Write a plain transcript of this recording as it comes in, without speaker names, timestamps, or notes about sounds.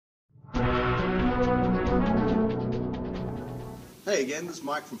Hey again, this is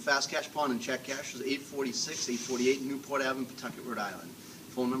Mark from Fast Cash Pawn and Check Cash. It's 846, 848 Newport Avenue, Pawtucket, Rhode Island.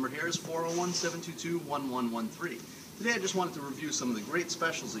 Phone number here is 401-722-1113. Today I just wanted to review some of the great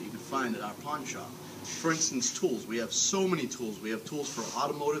specials that you can find at our pawn shop. For instance, tools. We have so many tools. We have tools for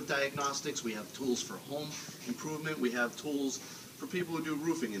automotive diagnostics. We have tools for home improvement. We have tools for people who do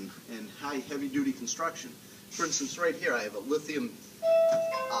roofing and high heavy-duty construction. For instance, right here I have a lithium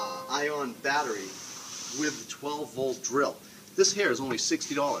ion battery with a 12-volt drill. This here is only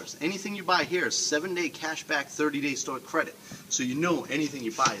 $60. Anything you buy here is 7-day cash back, 30-day store credit. So you know anything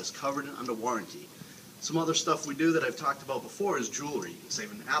you buy is covered and under warranty. Some other stuff we do that I've talked about before is jewelry. You can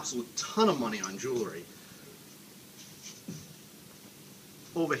save an absolute ton of money on jewelry.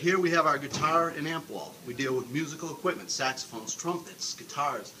 Over here we have our guitar and amp wall. We deal with musical equipment, saxophones, trumpets,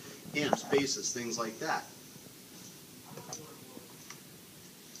 guitars, amps, basses, things like that.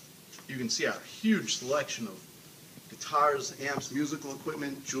 You can see our huge selection of guitars, amps, musical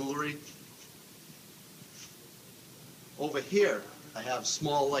equipment, jewelry. Over here I have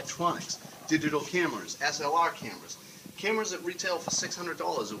small electronics, digital cameras, SLR cameras. Cameras that retail for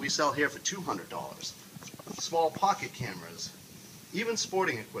 $600 that we sell here for $200. Small pocket cameras, even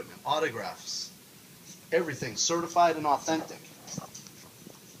sporting equipment, autographs, everything certified and authentic.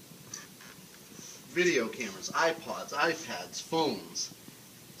 Video cameras, iPods, iPads, phones,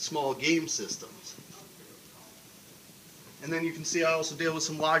 small game systems. And then you can see I also deal with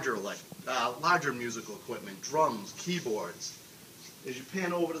some larger musical equipment, drums, keyboards. As you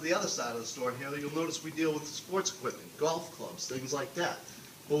pan over to the other side of the store here, you'll notice we deal with sports equipment, golf clubs, things like that.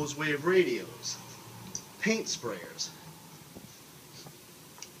 Bose wave radios, paint sprayers.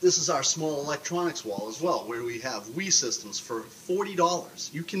 This is our small electronics wall as well, where we have Wii systems for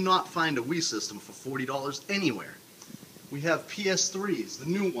 $40. You cannot find a Wii system for $40 anywhere. We have PS3s, the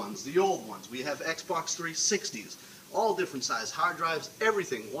new ones, the old ones. We have Xbox 360s. All different size hard drives,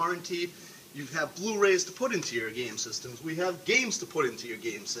 everything warranted. You have Blu-rays to put into your game systems. We have games to put into your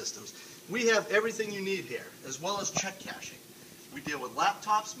game systems. We have everything you need here, as well as check cashing. We deal with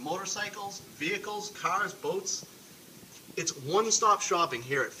laptops, motorcycles, vehicles, cars, boats. It's one-stop shopping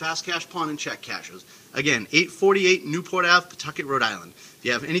here at Fast Cash Pawn and Check Cashers. Again, 848 Newport Ave, Pawtucket, Rhode Island. If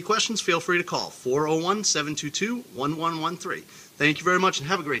you have any questions, feel free to call 401-722-1113. Thank you very much and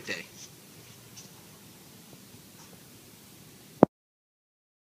have a great day.